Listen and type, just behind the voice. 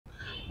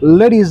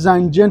Ladies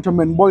and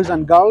gentlemen, boys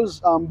and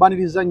girls,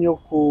 baniriza nnyo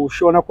ku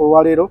show na ku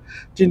lwaleero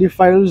Tindi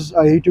Files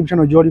YouTube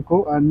channel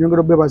Joliko and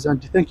nyongero bebaza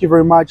nti thank you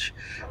very much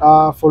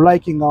for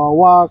liking our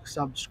work,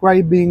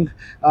 subscribing,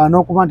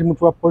 n'okuba nti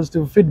mutuwa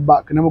positive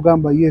feedback ne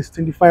mugamba yes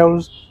Tindi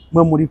Files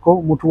mwe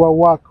muliko mutuwa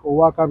work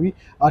owakabi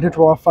ate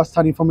tuwa first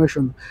hand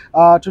information.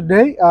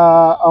 Today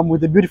I'm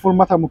with the beautiful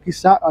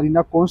Mukisa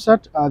alina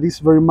concert this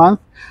very month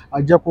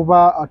ajja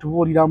kuba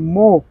atubuulira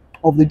more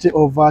of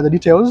the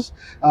details.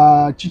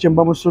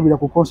 Chichemba musubira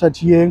ku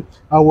concert ye,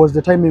 was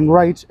the timing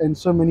right, and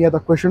so many other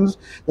questions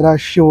that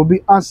she will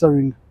be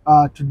answering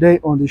today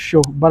on the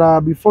show. But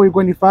before we go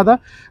any further,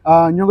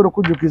 nyongero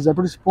kujukiza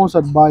tuli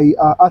sponsored by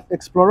Earth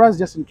Explorers,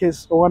 just in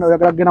case one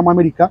oyagala mu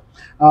America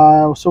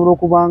osobola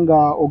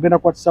okubanga ogenda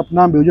ku WhatsApp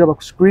number ojira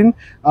ku screen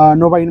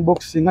no by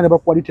inboxing ne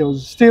bakuwa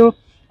details. Still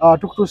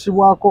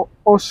tukutusibwako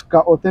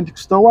Oscar Authentic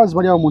Stores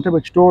bali mu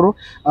Ntebe Kitoro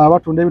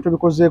batunda ebintu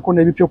bikozeeko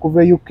n'ebipyo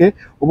kuva UK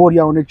oba oli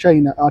awo ne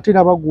China ate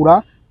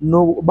bagula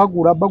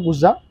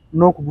baguza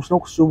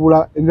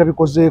n'okusubula ebintu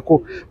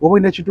bikozeeko oba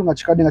ine ekintu nga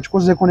kikadde nga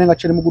kikozeeko naye nga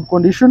kiri mu good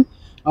condition,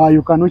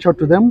 you can reach out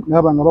to them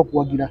nabanga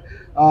bakuwagira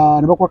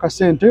ne bakuwa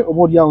kasente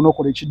oba oli awo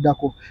n'okola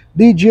ekiddako.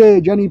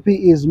 DJ Johnny P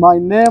is my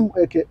name,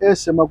 aka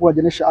Semagula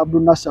Janesha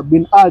Abdul Nasser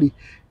bin Ali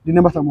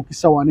Dinembata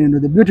Mukisa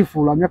waneno the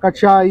beautiful amyaka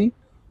chai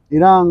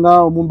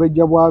iranga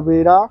omumbejja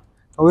bwabeera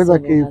aweza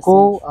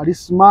keeko ali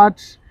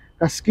smart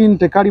ka skin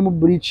tekali mu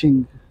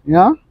bleaching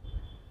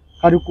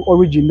kali ku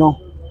original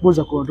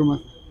boza ko ntoma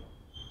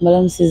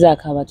Malamusiza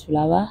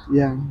akabatulaba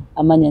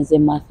amanya nze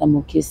Martha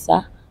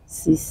Mukisa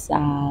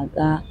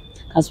sisaga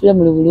kansubira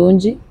mu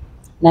bulungi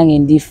nange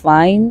ndi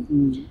fine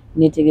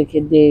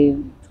netegekedde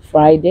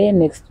Friday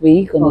next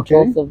week on the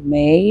 12th of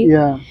May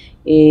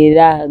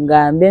era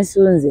ngambe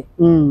nsunze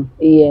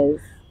yes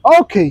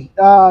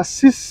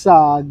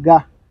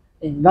sisaga.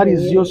 That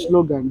is your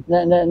slogan.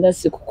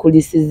 That's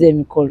kukulisize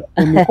emikolo.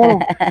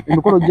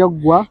 Emikolo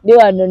jaggwa. Ndi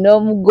wano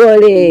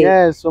n'omugole.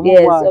 Yes,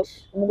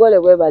 omugole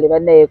gwebale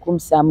banaye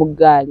kumsa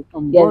mugali.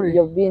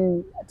 You've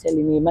been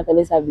telling me, Martha,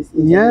 let's have this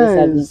meeting.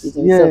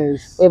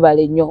 Yes. So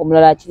webale nnyo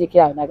omulala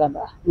akirikira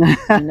nagamba.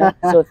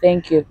 So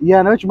thank you.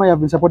 Yeah, now you might have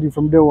been supporting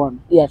from day one.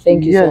 Yeah,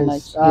 thank you so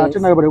much.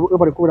 Tena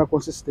everybody kuba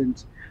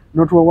consistent.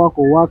 Not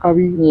wako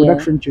wakabi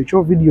production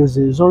checho videos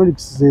ezo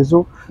lyrics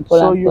ezo.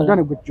 So you've done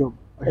a good job,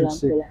 I should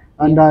say.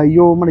 And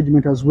your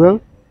management as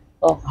well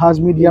has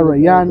media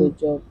Ryan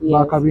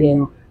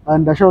Makabinyo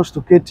and shout outs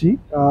to Katie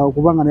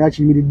kubanga na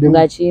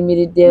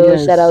yachimiridde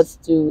shout outs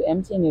to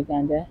MTN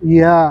Uganda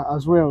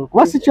as well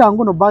what's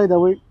changu no by the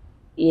way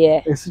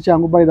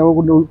changu by the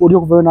way oli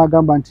okuvayo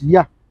nagamba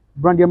nti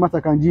brand ya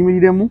Martha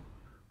kanjimiriremu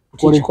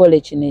tukole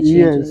kine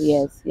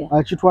yes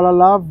chitwala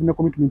love ne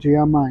commitment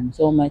y'amaanyi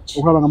so much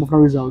okulaba nga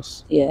mufuna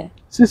results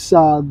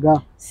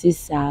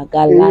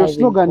sisaga live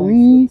slogan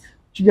ni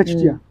kijja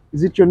kitya.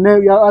 Is it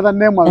your other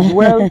name as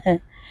well?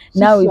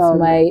 Now it's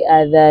my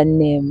other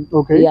name.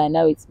 Okay. Yeah,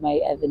 now it's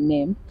my other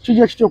name.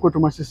 Chija kitoko to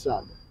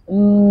Masisaga.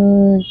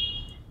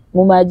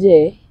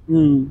 Mumaje.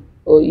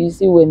 Or you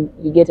see when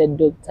you get a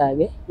dog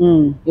tag,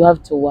 you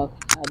have to work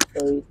hard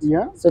for it.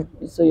 Yeah.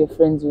 So your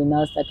friends will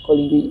now start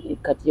calling you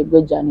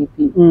Katiyego Johnny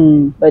P.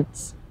 But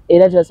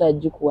that was a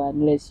juku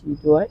unless you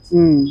do it.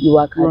 You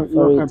work hard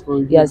for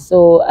it. Yeah.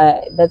 So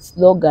that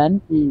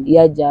slogan,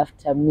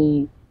 after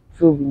me.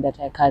 Proving that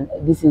I can,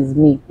 this is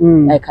me,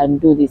 I can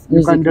do this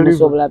music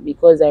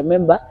because I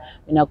remember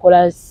when I call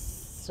her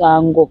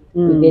Sango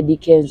with Eddie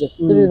Kenzo,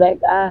 people were like,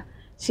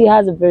 she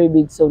has a very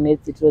big song, it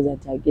was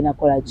at Agina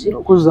Kolachi.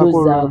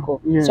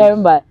 So I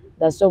remember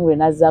that song when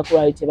Azzemu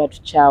wrote about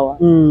Chawa,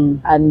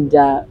 and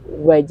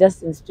we're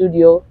just in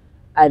studio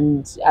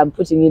and I'm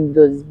putting in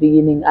those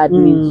beginning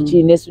admin,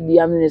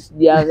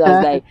 I was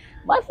like,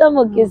 Martha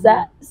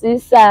Mukisa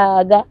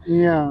sisaga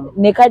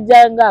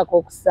nekajanga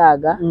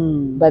kokusaga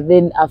but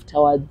then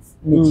afterwards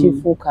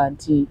nechifuka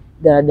anti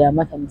dada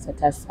Martha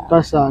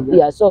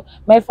Mukisa so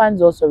my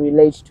fans also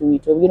relate to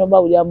it you know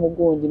ba uli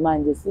amugundi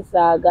manje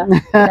sisaga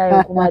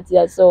nayo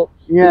kumatia so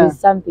it is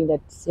something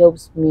that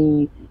helps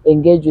me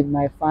engage with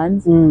my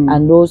fans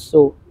and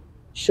also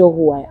show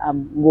who I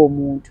am go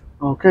muntu.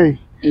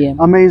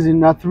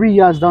 Amazing. 3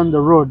 years down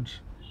the road.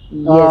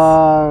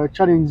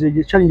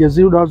 Challenges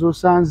zero dazo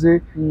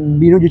sanze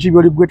bino gichi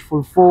very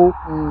grateful for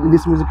in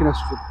this music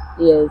industry.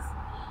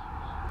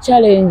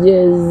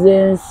 Challenges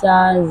in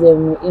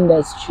sanze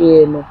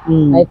industry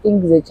I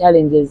think the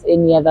challenges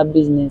any other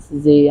business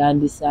they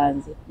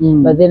understand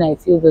but then I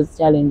feel those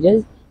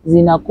challenges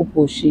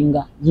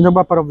zinakupushinga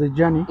part of the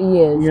journey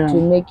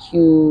to make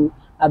you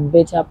a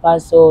better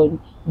person,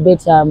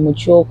 better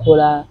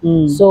muchokola.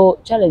 So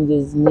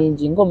challenges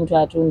nyingi ngo mtu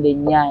atunde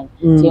enyanya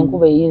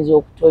kyenkuba yinzo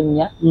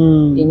okutonya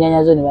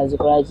enyanya zo ne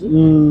bazikolaji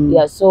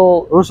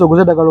so also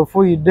gozeda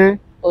galofuyide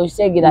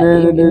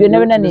osegira ibyo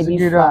nabena ne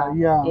bifa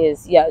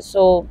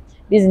so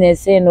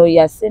business eno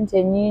ya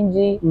sente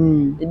nyingi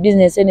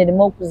business eno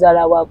erimo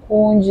okuzala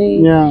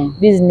wakunji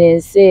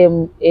business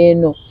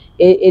eno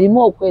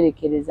erimo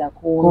okwerekereza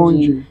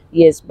kunji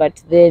but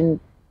then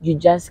you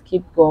just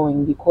keep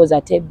going because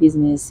ate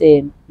business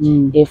en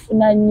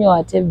efuna nnyo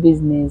ate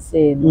business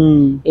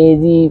en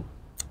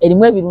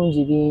erimu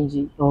ebirungi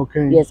bingi.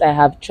 Yes, I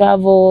have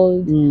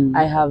traveled,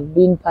 I have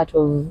been part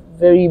of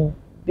very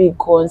big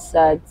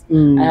concerts,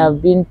 I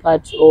have been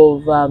part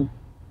of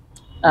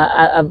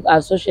I've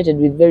associated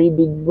with very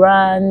big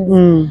brands.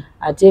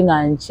 I think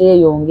yeah,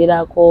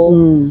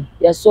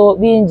 so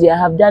bingi, I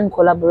have done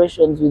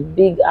collaborations with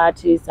big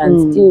artists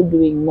and still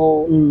doing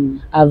more.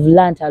 I've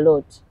learned a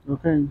lot.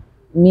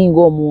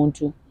 Mingo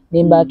muntu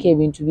nembake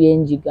ebintu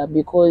byenjiga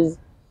because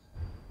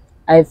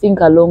I think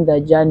along the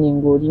journey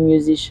ngoli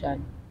musician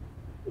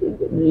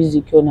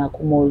music yona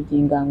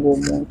kumoldinga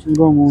ngomuntu.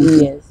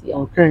 Yes, yeah.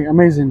 Okay,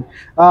 amazing.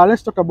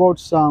 Let's talk about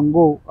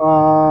Sango.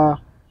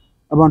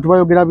 Abantu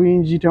bayogera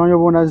bingi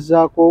tebanyoboona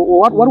zaako.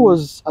 What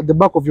was at the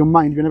back of your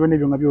mind whenever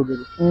nebyo nga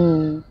byogere?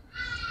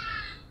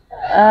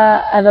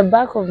 At the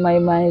back of my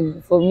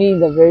mind, for me in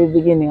the very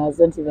beginning, I was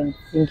not even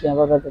thinking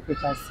about what the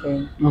people are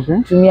saying.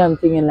 To me, I'm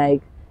thinking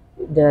like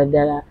the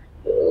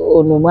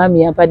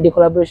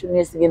collaboration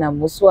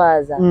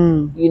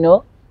you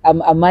know,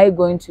 am I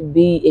going to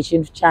be a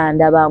chintu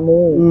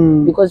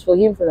chandabamu? Because for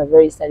him from the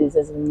very start, it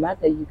doesn't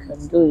matter, you can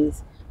do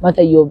this,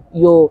 matter you're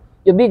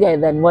bigger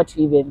than what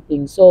you even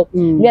think. So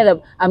yeah,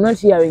 I'm not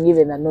hearing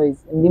even the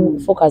noise. I'm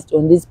focused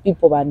on these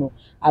people I know.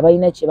 My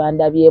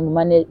management. I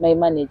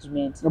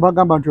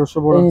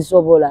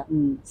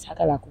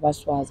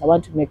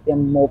want to make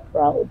them more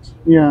proud.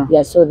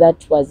 Yeah, so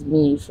that was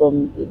me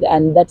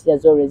and that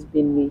has always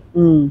been me.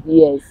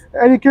 Yes.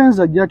 Did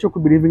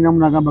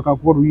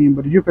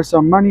you pay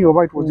some money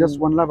or it was just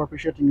one love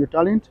appreciating your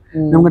talent?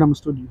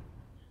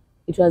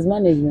 It was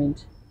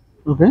management.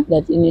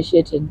 That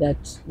initiated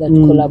that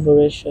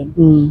collaboration.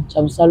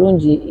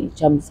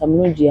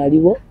 Chamsalungi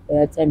aliwo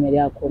that time yali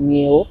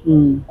akomyewo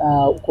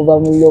kuva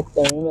mu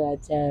lockdown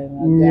that time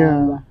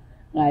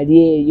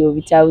ali yo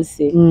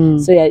bitawuse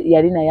so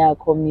yali naye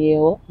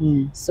akomyewo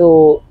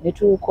so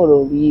netukola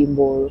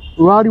oluyimbo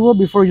lwaliwo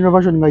before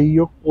universion nga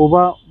yiyo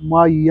oba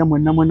mwayiya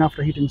mwenna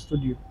after hitting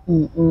studio.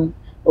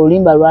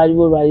 Oluyimba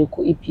lwali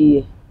ku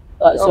EP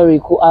sorry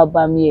ku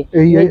album ye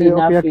Made in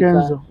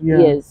Africa.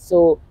 Yes,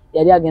 so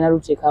yali agenda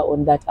luteka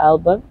on that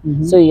album.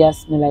 So he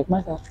asked me like,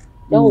 Mata,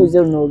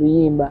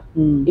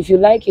 if you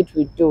like it,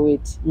 we do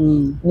it.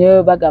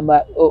 Yes.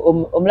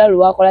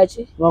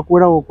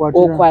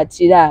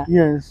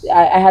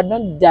 I had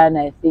not done,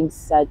 I think,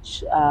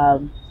 such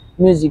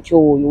music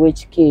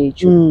which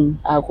cage.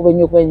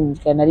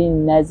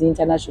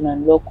 International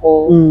and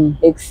local,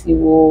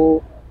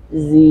 XCO,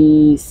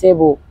 the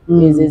Sebo,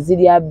 is a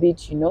Zidia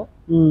beat, you know.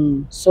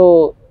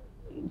 So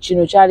I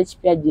was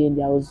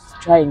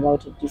trying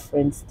out a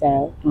different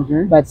style,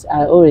 but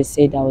I always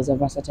said I was a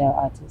versatile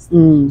artist.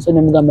 So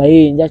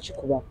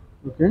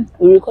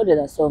we recorded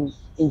a song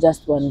in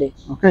just one day.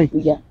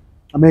 Yeah.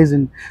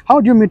 Amazing.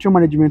 How do you meet your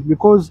management?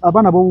 Because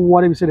abana bo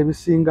wale bisere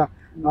bisinga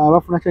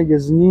bafuna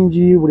changes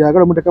nyingi buli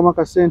agala muteka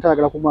maka center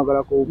agala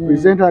kumagala ko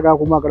presenter agala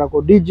kumagala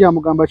ko DJ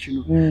amugamba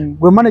kino.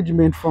 Gwe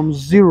management from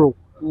zero.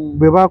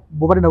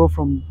 Bobali nabo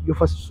from your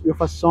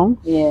first song.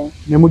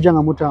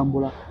 Nemujanga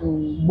mutambula.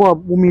 Bo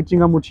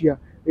meeting amutya.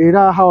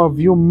 Era how have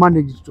you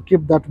managed to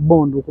keep that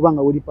bond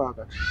okubanga wali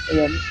paka?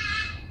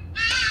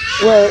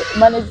 Well,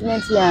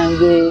 management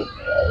yange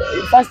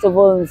first of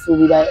all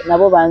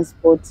nabo ban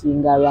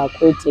sporting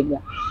lwakwetega.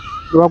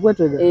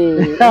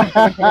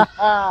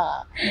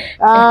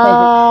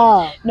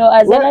 No,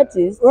 as an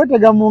artist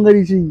wetega mu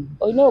ngeri ki?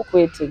 Olina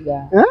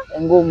okwetega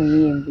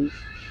ng'omuyimbi.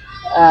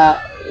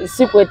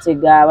 Si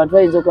kwetega abantu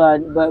bayinza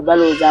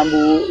balowooza mbu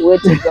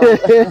wetega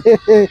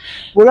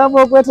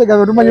bulamba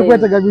okwetega tumanyi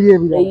kwetega biri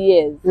ebira.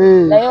 Yes.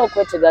 Naye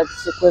okwetega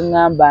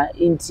kikweŋŋamba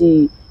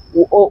nti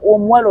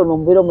omuwala ono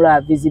mubeera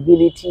omulaba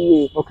visibility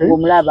ye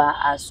omulaba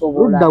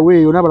asobola. Ludda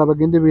weeyo n'abalala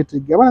bagende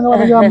beetega. Abana nga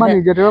batagira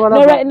manager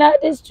tebabalaba.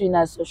 Nowadays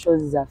tulina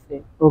socials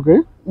zaffe.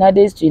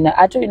 Nowadays tulina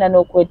ate olina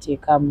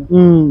n'okweteekamu.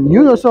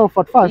 You yourself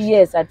at first?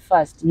 Yes, at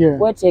first.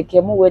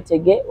 Weteekemu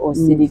wetege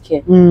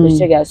osirike.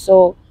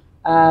 So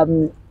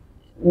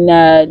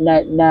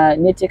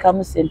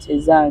netekamu sente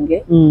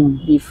zange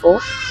before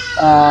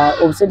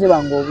obusente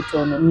bwange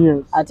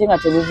obutono ate nga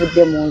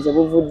tebuvudde mu nze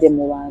buvudde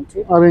mu bantu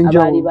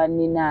abaali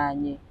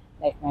banninaanye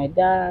like my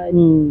dad,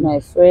 my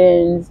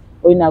friends.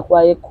 Olina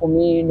kwaye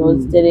 10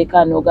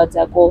 n'ozitereka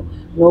n'ogatako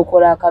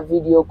n'okola aka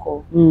video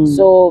ko.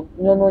 So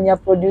n'onoonya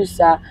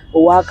producer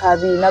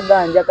owakabi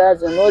naganjagala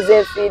zo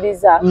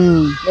n'ozeefiiriza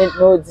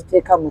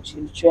n'oziteeka mu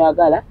kintu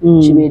kyoyagala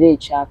kibeere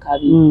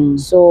ekyakabi.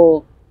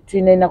 So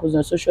tulina ennaku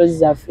zino socials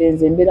zaffe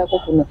nze mbeerako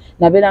kuno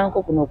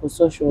nabeerangako kuno ku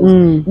socials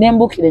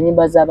nembukira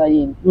ennyimba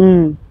z'abayimbi.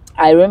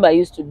 I remember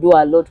I used to do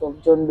a lot of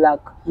John Black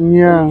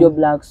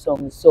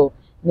songs, so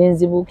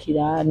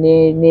nenzibukira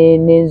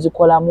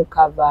nenzikolamu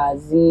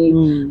covers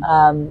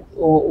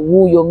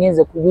wuuyo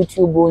ngenze ku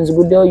YouTube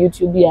nziguddeyo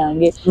YouTube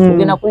yange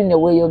ogenda kuli ne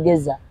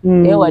weeyogeza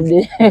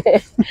ewadde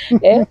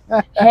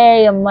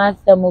hey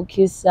Martha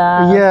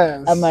Mukisa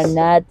I'm an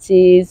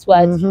artist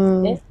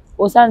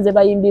osanze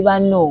bayimbi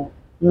banno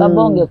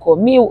babongeko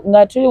mi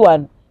nga tuli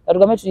wano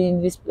katugambe tuli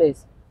in this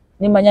place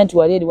nimanya nti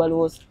wali eri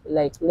waliwo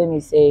like let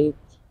me say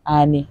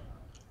ani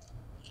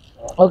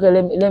okay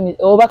let me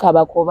oba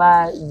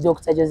Kabakoba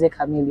Dr. Jose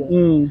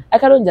Chameleon. I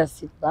cannot just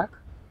sit back.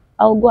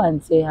 I'll go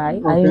and say hi.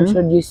 Okay. I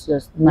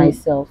introduce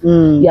myself.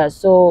 Yeah,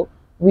 so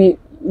we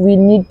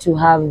need to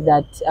have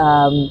that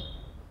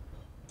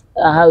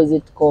how is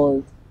it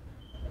called?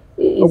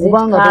 Is it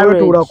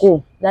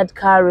courage? That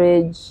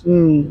courage.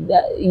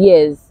 That,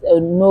 yes,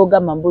 no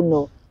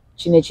gamambuno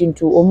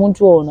chinechintu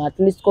omuntu ono at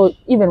least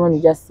even when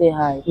you just say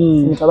hi,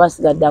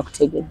 mutabasiga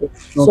dakutegedde.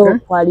 So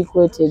kwali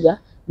kwetega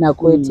na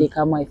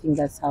kwetekamu, I think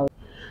that's how.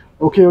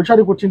 Okay,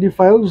 Ochari Kutindi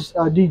Files,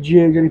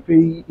 DJ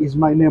JP is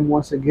my name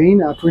once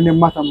again. Twine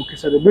Martha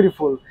Mukisa, the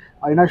beautiful.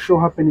 In a show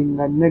happening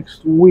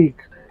next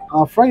week,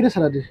 Friday,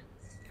 Saturday,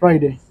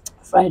 Friday.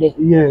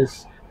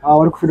 Yes.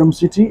 Freedom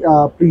City.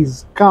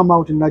 Please come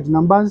out in large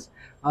numbers.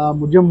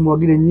 Mujemu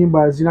mwagine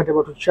nyimba zinate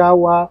batu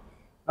chawa,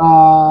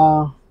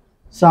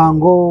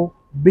 Sango,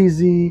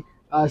 Busy,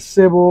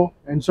 Sebo,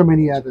 and so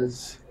many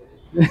others.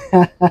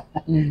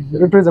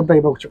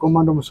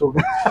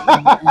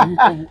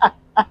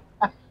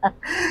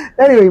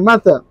 Anyway,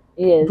 Martha.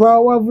 Yes.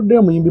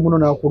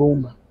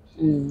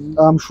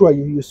 I'm sure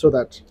you saw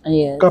that.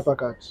 Yes. Kapa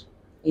Cat.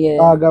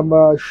 Yeah.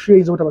 Show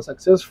is not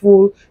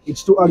successful.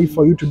 It's too early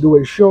for you to do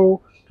a show,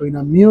 to in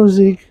a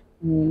music,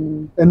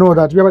 and all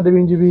that. We have the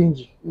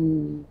binji.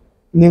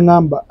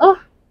 Ningamba.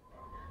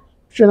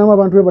 Shenama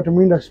bantu eba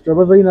to industry.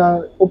 But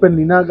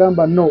openly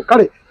nagamba no.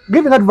 Kale,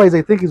 giving advice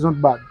I think is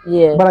not bad.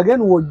 Yeah. But again,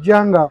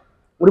 wojanga,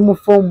 we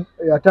form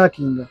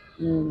attacking.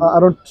 I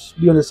don't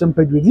be on the same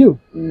page with you.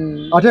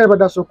 I'll tell you about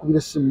that. So could be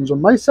the same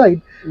on my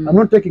side. I'm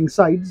not taking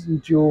sides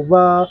into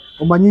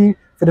Omani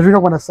Federation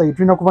on a side.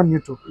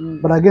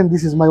 But again,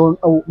 this is my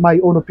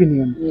own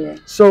opinion. Yeah.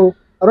 So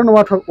I don't know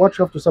what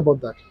you have to say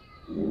about that.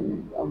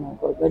 Oh my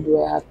God, what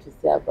do I have to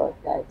say about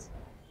that?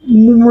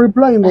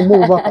 Replying on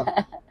more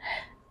vaka.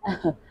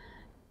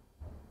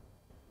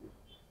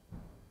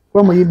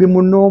 Kwa myibi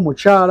muno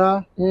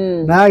muchara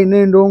na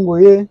inendongo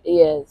ye.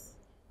 Yes.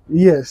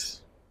 Yes.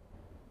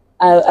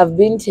 I've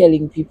been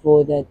telling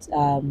people that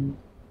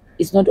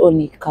it's not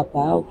only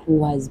Kapa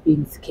who has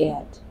been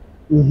scared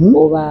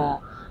over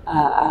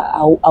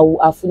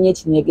afunye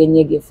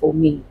chinyege for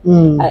me.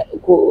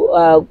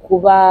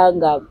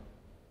 Kubanga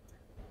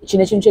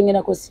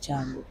chinechunchengena kosi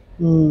changu.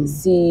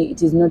 See,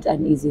 it is not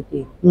an easy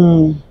thing.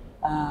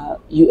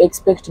 You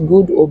expect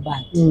good or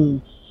bad.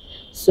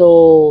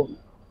 So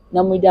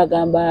Namuida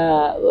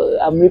Gamba,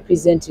 I'm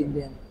representing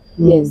them.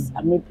 Yes,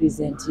 I'm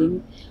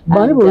representing.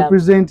 But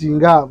representing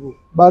Gabu,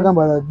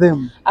 Bagamba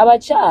them.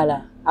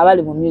 Abachala,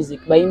 abali mu music,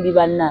 bayimbi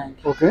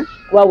bannange. Okay.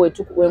 Kuba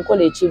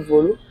wenkola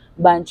ekivulu,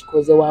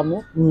 banchikoze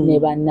wamu ne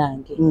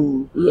bannange.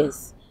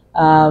 Yes.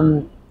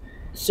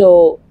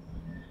 So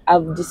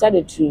I've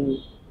decided to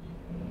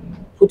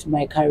put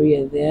my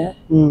career there,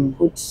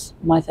 put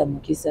Martha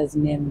Mukisa's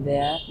name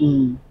there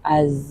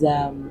as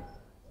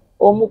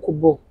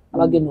omukubo.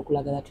 That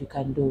we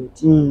can do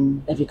it.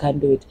 That we can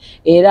do it.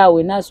 Era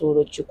when I saw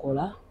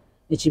chikola,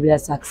 it will be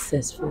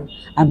successful.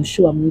 I'm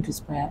sure I'm going to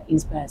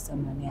inspire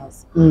someone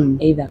else.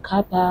 Either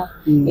Kapa,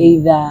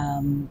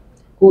 either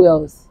who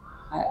else?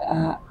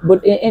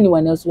 But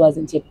anyone else who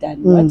hasn't yet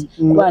done what?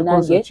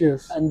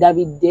 And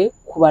David De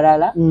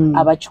Kubarala,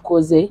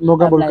 Abachikoze.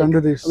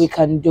 We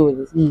can do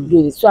this.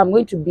 Do this. So I'm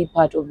going to be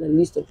part of the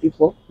list of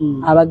people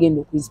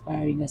abagenda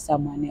inspiring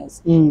someone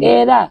else.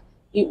 Era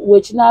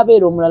which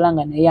nabero omulala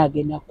naye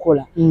agenda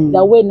kukola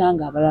the way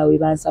nanga abalawe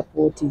ban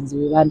supporting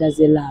we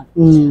bandaze love.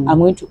 I'm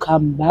going to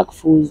come back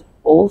full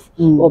off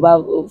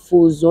over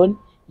full zone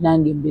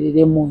nange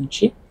mberere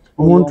munchi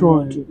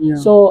omuntu.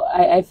 So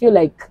I feel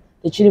like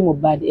the chilling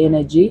of bad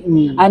energy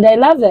and I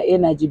love the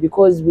energy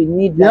because we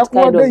need that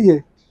kind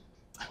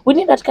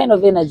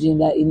of energy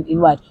in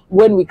what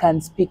when we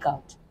can speak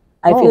out.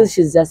 I feel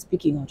she's just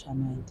speaking out her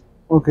mind.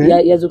 Okay.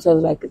 Yazuksa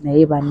like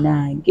naiba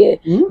nange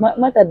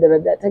mata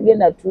dada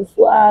tagenda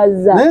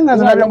tuswaza nenga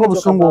zanabyango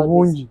busongo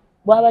bungi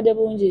bwabade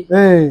bungi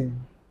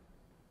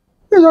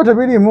ezo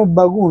tabiri mu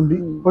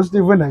bagundi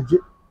positive energy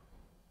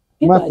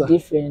mata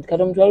different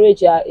kati omuntu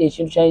alwecha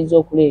ekintu kyayinza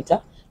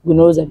okuleta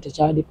gunoza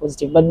ntakyali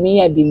positive but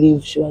me I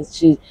believe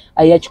she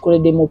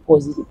ayachikolede mu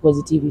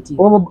positivity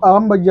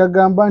abamba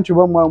jagamba nti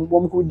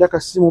bamukubidde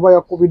akasimu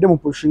bayakubidde mu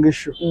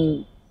pushingesho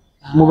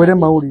mubere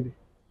mawulire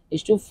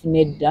ekitufu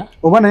nedda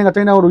oba naye nga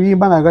talina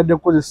oluyimba nga agadde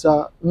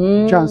kukozesa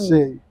chance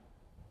eyo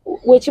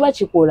wekiba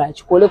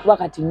kikole kuba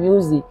kati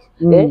music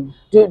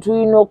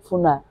tulina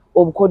okufuna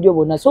obukodyo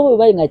bwonna so bwe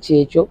bali nga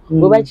kyekyo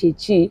bwe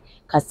bakiki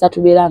kasita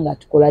tubeera nga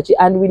tukola ki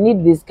and we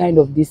need this kind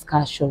of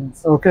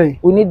discussions. Okay.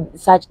 We need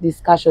such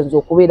discussions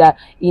okubeera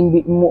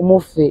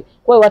muffe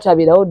kuba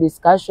watabeerawo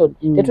discussion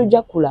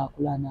tetujja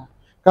kulaakulana.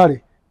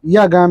 Kale ye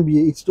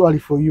agambye it's too early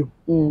for you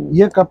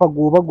ye Kapa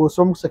gwoba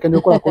gwosobola omukusakenda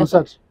okola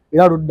concert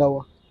era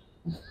luddawa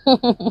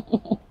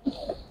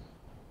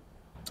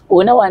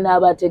Ona wana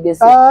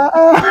abategese.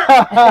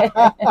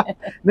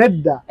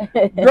 Nedda.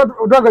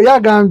 Dogo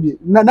yagambye.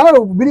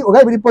 Nawe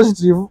biri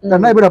positive, na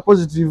nawe bira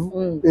positive.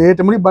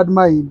 Temuli bad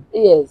mind.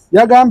 Yes.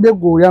 Yagambye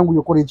go yangu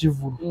yokola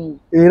ekivulu.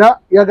 Era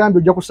yagambye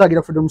ojja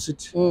kusagira Freedom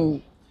City.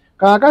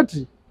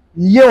 Kakati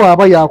ye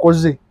waba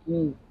yakoze.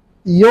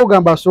 Ye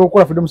ogamba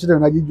asokola Freedom City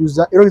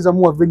nagijuza era iza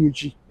mu venue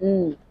ki.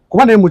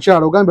 Kuba ne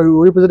mukyalo ogamba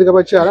represent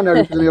abakyala na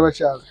represent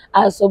abakyala.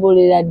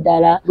 Asobolera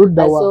ddala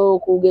aso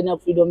kugenda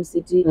Freedom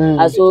City,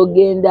 aso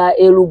genda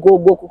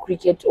elugogo ku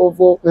cricket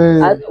oval,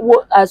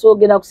 aso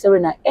genda ku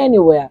Serena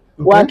anywhere.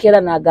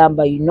 Wakera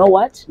nagamba you know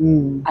what?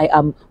 I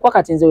am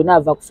kwakati nze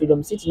nava ku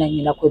Freedom City na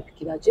ngenda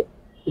kwepikira je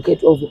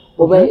cricket oval.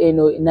 Oba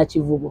eno na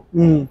Kivubo.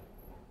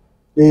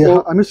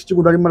 Amisi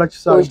kigudali mala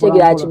kisawe.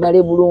 Okitegera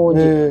kimale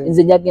bulungi.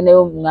 Nze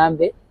nyagendayo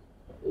ngambe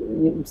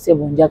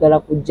sebo njagala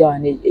kujja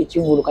wane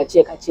ekivulu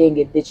kakyeka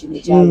kyengedde kino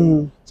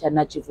kya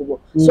Nakivubo.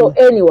 So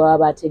anyway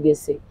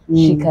abategese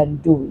she can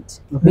do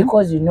it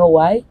because you know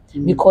why?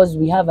 Because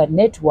we have a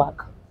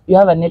network. You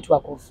have a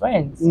network of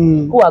friends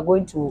who are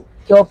going to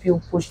help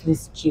you push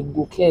this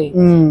chinguke.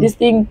 This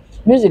thing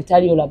music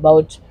tell you all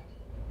about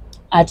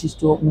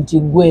artists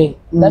GWE.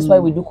 That's why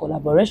we do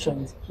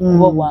collaborations.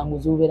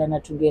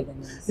 Together.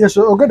 Yes,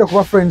 so okay, the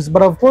friends,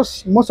 but of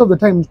course most of the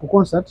time ku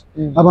concert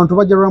abantu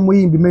bajja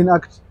ramuyimbi main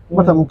act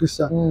Mata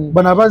Mukisa.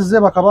 Banabazze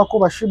bakabako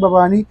bashiba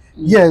bani.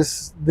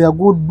 Yes, they are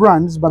good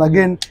brands, but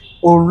again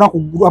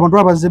abantu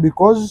babazze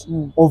because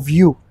of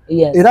you.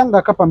 Yes. Era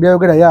nga Kapa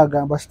mbyayogera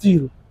yagamba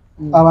still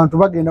abantu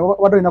bagenda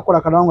badolina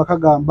kola kalawanga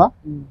kagamba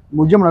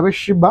mujje mulabe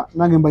shiba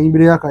nange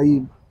mbayimbire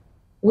yakayimba,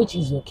 which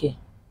is okay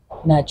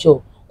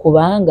nacho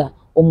kubanga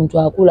omuntu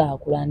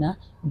akulana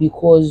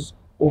because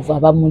of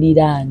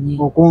abamuliranye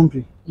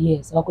okumpi.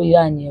 Yes,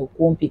 bakuliranye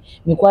okumpi.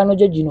 Mikwano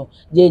gyo gino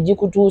gye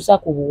gikutuusa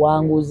ku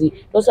buwanguzi.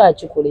 Tosobola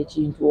kikola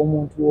ekintu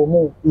omuntu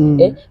omu.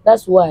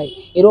 That's why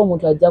era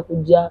omuntu ajja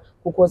kujja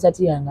ku concert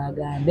yange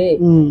agambe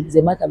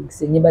nze Mata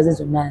Mukisa ennyimba ze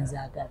zonna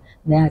nzaagala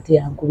naye ate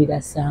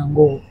yankubira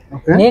Sango.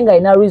 Naye nga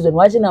ina reason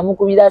lwaki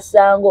namukubira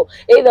Sango.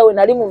 Either we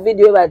nali mu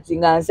video bati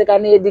nga nseka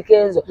ne Eddie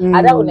Kenzo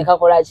ate awo ne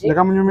kakola ki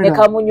ne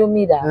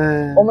kamunyumira.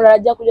 Omulala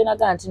ajja kujja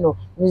naga nti no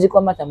music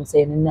wa Mata Mukisa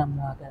yenna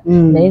mwagala.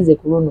 Naye nze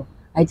ku luno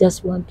I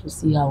just want to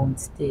see her on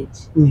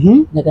stage.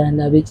 Njagala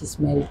ndabe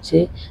ekismail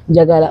kye,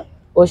 njagala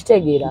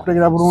okitegeera.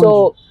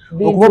 So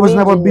okuba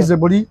obuzina bwa bize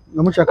buli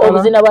nga mukyakala.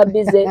 Obuzina bwa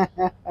bize.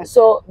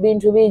 So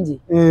bintu bingi.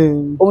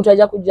 Omuntu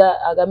ajja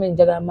kujja agambe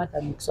njagala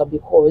Mata Mukisa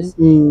because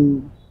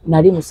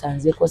nali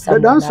musanzeko sama.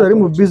 Dance yali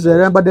mu bize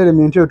yali ambadde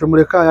element eyo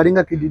tomuleka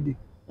yalinga kididi.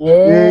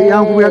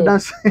 Yankubira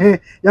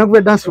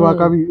dance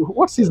wakabi.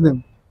 What's his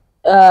name?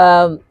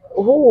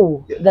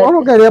 Who?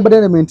 That guy ambadde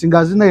element nga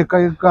azina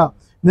yekayeka.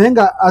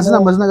 Nenga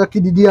azina mazina ga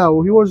kididi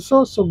yao. He was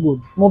so good.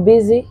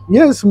 Mubizi?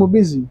 Yes,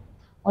 Mubizi.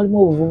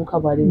 Olimo obuvubuka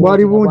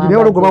bwali bungi naye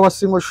olwo gwe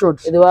single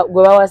shot.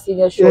 Gwe bawa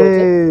single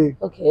shot.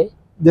 Okay.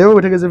 Dewe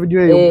wetegeze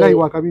video eyo guy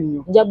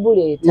wakabinyo.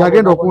 Njabule.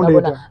 Yagenda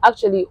okundeta.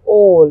 Actually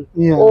all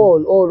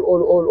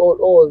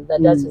the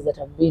dances that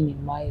have been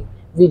in my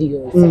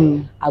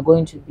videos are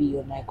going to be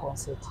on my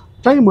concert.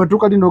 Time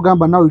wetuka dino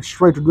gamba now it's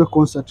try to do a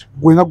concert.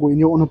 Going in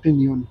your own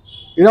opinion.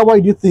 Why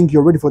do you think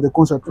you're ready for the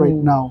concert right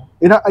now?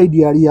 Era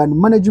idea and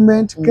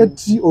management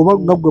keti oba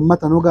gagwe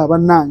Mata noga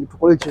abananyi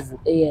tukole kivu.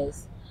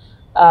 Yes.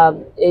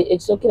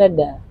 It's okay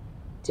that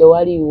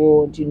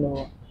tewaliwo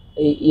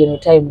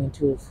time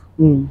ntuufu.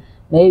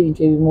 Naye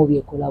ebintu ebimu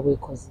byekola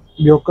bwekozi.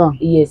 Byoka.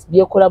 Yes,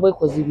 byekola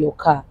bwekozi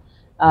byoka.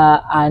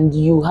 And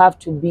you have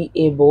to be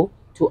able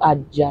to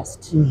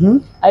adjust.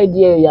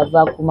 Idea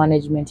yava ku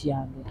management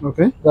yange.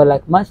 Okay. You're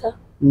like Mata.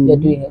 You're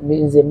doing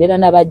Zembera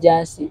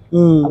n'abajasi,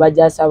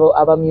 abajasi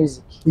aba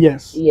music.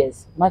 Yes.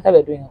 Yes. Mata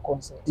we're doing a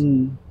concert.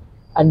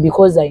 And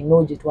because I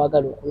know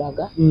Jitwagala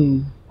okulaga,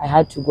 I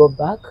had to go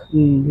back,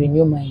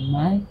 renew my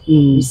mind,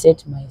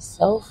 reset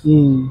myself,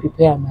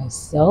 prepare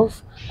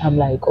myself. I'm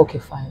like, okay,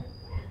 fine.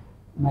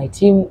 My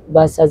team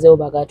basazeho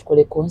baga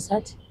tukole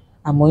concert.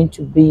 I'm going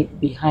to be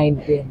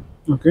behind them.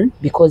 Okay.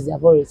 Because they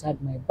have always had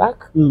my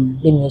back.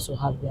 Let me also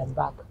have their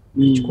back.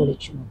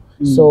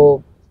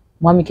 So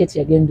Mwami Keti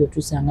agenda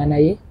otusanga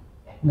naye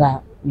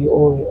nga you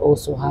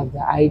also have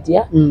the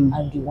idea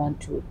and you want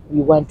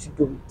to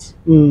do it.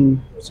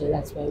 So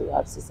that's why we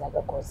have this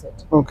other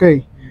concert.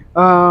 Okay.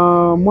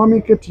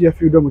 Mwami Keti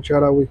yafiddwa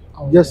mukyala we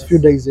just few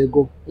days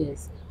ago.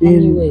 Yes.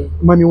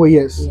 Mami we,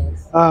 yes.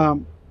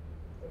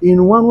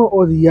 In one way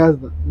or the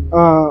other,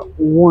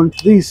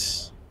 won't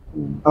this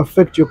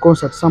affect your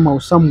concert somehow,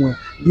 somewhere?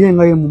 Ye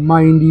nga ye mu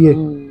mind ye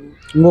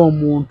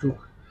ng'omuntu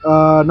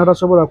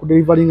natasobola ku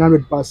delivering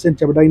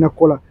 100% abadalina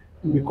kola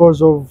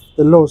because of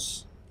the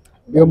loss.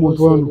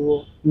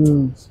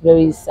 It's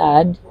very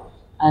sad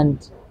and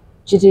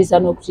chitisa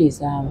no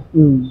kuchisa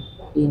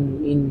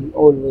in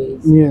all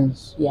ways.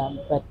 Yes. Yeah,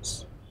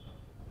 but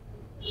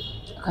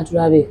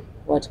katulabe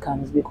what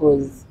comes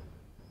because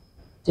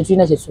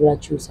tetulina kyetusobola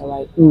kukyusa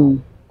right now.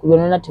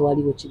 Kubonana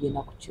tewaliwo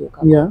kigenda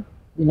kukyuka. Yeah.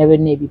 Bina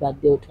byonna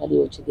ebibaddewo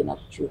tewaliwo kigenda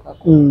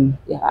kukyukako.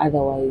 Yeah,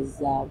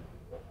 otherwise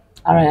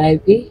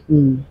RIP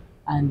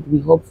and we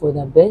hope for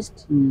the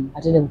best.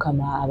 Ate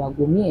Mukama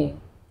abagumye.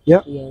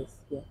 Yeah. Yes,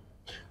 yeah.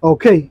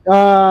 Okay.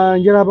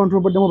 Njera abantu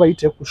baddemu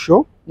bayite ku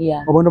show.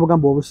 Yeah. Abantu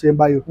bagamba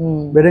obusembayo.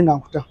 Berenga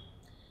nkuta.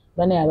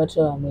 Bane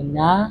abato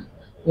bamwena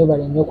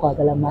mwebale nnyo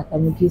kwagala Martha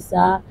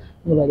Mukisa,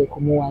 mwebale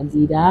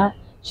kumuwanzira.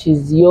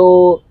 She's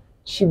your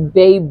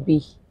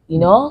baby, you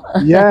know?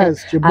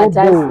 Yes,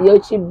 chibubu. Yo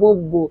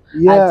chibubu.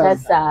 Yeah.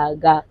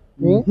 Atasaga.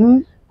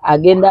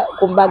 Agenda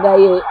kumbaga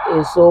ye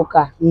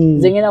esooka.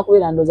 Zengena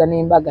kubira ndoza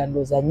n'embaga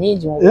ndoza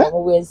nyingi mu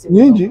bulamu bw'ensi.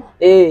 Nyingi?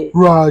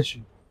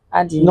 Lwaki?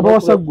 Anti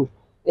Nabawasagwe.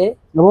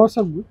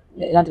 Nabawasagwe.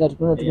 Nanti kati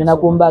kuno tugenda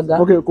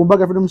kumbaga. Okay,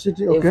 kumbaga Freedom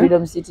City, okay.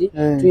 Freedom City.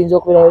 Tuyinza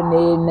okubeerayo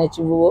ne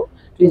Nakivubo.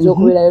 Tuyinza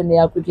okubeerayo ne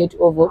ya Cricket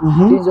Oval.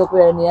 Tuyinza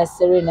okubeerayo ne ya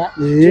Serena.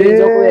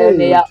 Tuyinza okubeerayo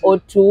ne ya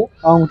O2.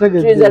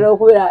 Tuyinza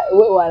n'okubeera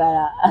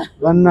walala.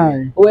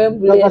 Bannaye.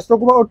 Wembley. Kasita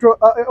okuba O2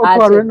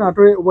 arena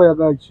ate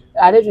obayagaaki.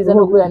 Ate tuyinza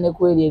n'okubeera ne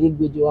kweri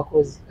erigwe gye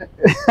wakoze.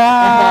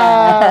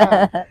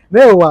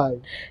 Naye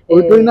waayi.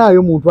 Tolinayo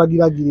omuntu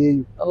agiragira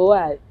eyo.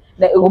 Waayi.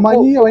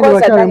 Omanyi abaine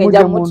bakyali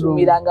mujja mundu.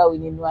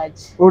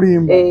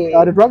 Olimba.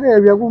 Ate twagala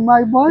ebyaku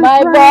my boyfriend.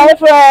 My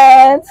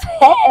boyfriend.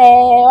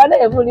 Hey, wala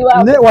ebuli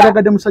wa. Ne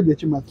walagadde musajja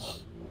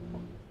kimazi.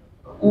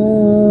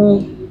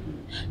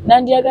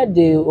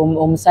 Nandiyagadde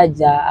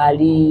omusajja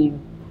ali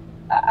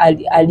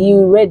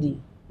ready.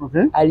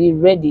 Okay. Ali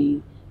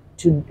ready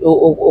to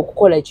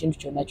okukola ekintu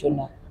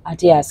kyonna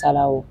ate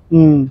yasalawo.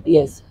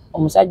 Yes.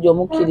 Omusajja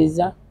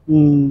omukkiriza.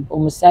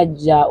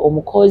 Omusajja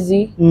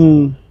omukozi.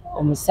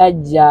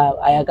 Omusajja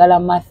ayagala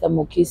Martha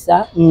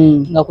Mukisa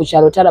nga ku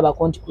kyalo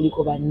talabako nti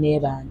kuliko banne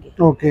bange.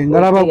 Okay,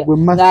 ngalaba gwe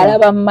Martha.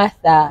 Ngalaba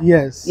Martha.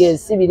 Yes.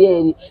 Yes, sibiri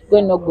eri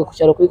gwe nogwe ku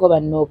kyalo kuliko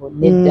banne obo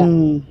nedda.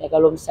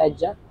 Yagala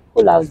omusajja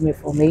who loves me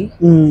for me.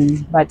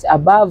 But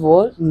above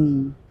all,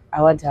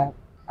 I want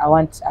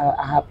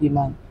a happy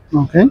man.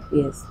 Okay.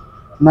 Yes.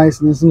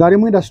 Nice. Ngali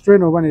mu industry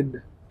no banedda.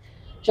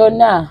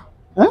 Kyonna.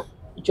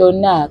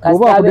 Kyonna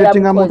kasita abera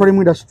mu muntu ali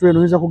mu industry no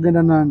oyinza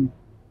kugenda nani?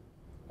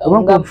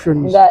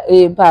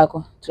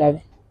 Mpaako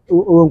tulabe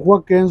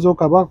nkuwa Kenzo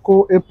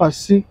Kabako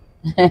Epasi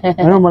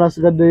ano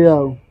malasigadde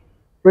yawo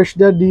Fresh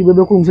Daddy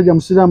bebe ku musajja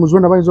musiraamu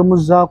zonna bayinza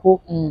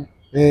omuzzaako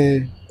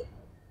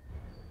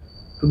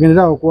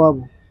tugenderawo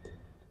kwabo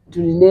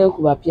tulindeyo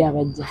ku bapya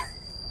abajja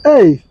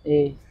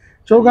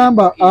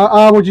kyogamba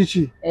abo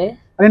kiki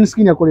alina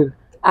skin yakolera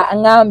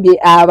ngambye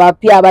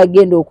abapya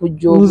abagenda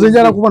okujja nze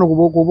njala kuba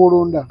nokuba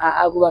olonda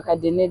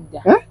kubakadde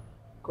nedda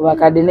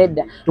kubakadde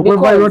nedda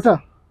tukwevairota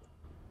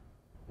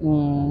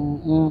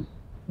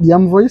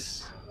Young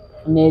voice?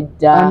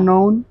 Nedda.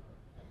 Unknown?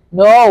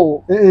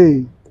 No.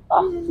 Please.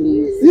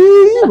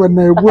 But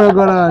na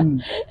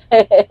yogwagalani.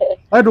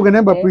 I took a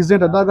number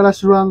presenter Dagala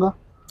Suranga.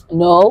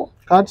 No.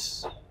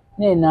 Cuts.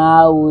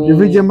 Nawe. The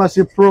VJ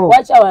Mercy Pro.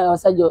 Watch our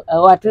Sajo,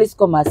 or at least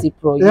come Mercy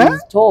Pro.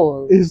 He's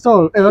tall. He's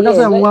tall.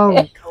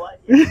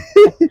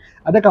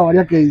 Ate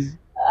kawalia case.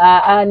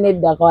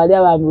 Nedda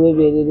kawalia bantu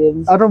weberere.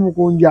 Ato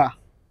mukunja.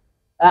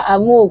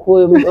 Amuko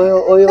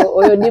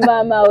oyo ndi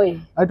mama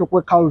we.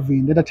 Aitokwe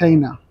Calvin, the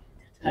China.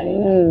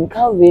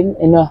 Calvin,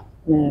 no.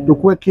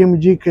 Tokwe Kim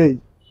GK.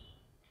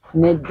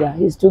 Nedda,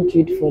 he's too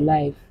cute for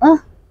life.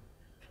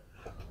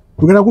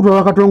 Tugenda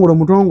kutwala katongolo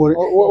mutongole.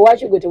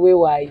 What you go to way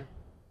why?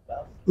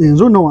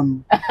 Nzo no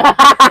one.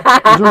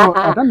 Nzo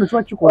atando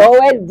chwa chikola.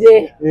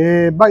 Wedde.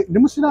 Bai ndi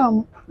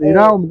musiramu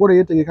era omugole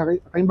yetegeka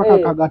kayimba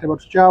kakagate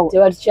batuchawa.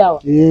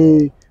 Tebatuchawa.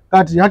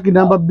 Kati haki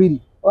namba 2.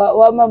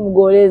 Wama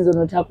mugole nzo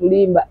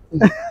notakulimba.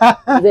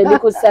 Nze ndi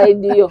ku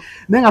side yo.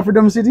 Nenga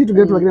Freedom City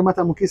tugenda tugire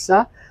Martha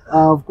Mukisa.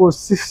 Of course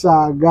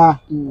sisaga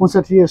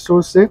concert ye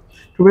sose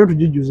tubere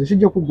tujijuze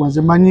kijja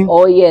kugwanze manyi.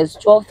 Oh yes,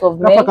 12th of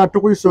May. Kapa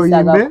katukuiso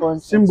yimbe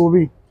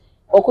simbubi.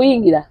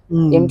 Okuyingira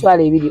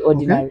emitwalo 2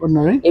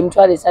 ordinary.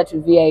 Emitwalo 3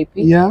 VIP.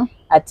 Yeah.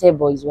 A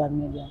table is 1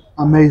 million.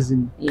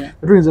 Amazing. Yeah.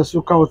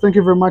 Thank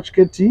you very much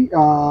Katie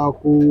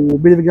ku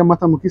biliviga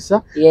Martha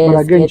Mukisa. Yes, but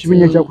again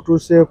chibinya kya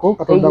kutuseeko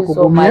katonda kugumye. Thank you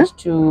so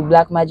much to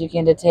Black Magic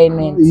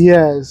Entertainment.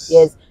 Yes.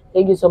 Yes.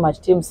 Thank you so much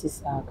Team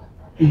Sisaga.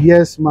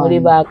 Yes man. Muri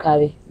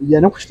bakabe.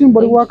 Ya nakuchitimba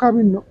oli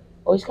wakabi no.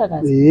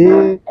 Oshikakazi.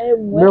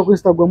 Mbere ku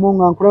Instagram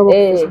nga nkulaba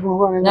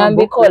Facebook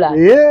ngambikola.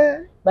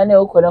 Bane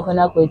ukola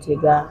kona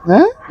kwetega.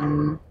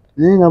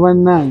 Nga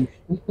bannange.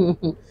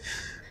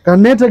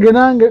 Kanete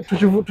genange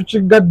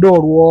tuchigadde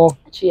olwo.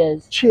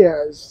 Cheers.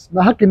 Cheers.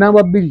 Na haki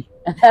namba 2.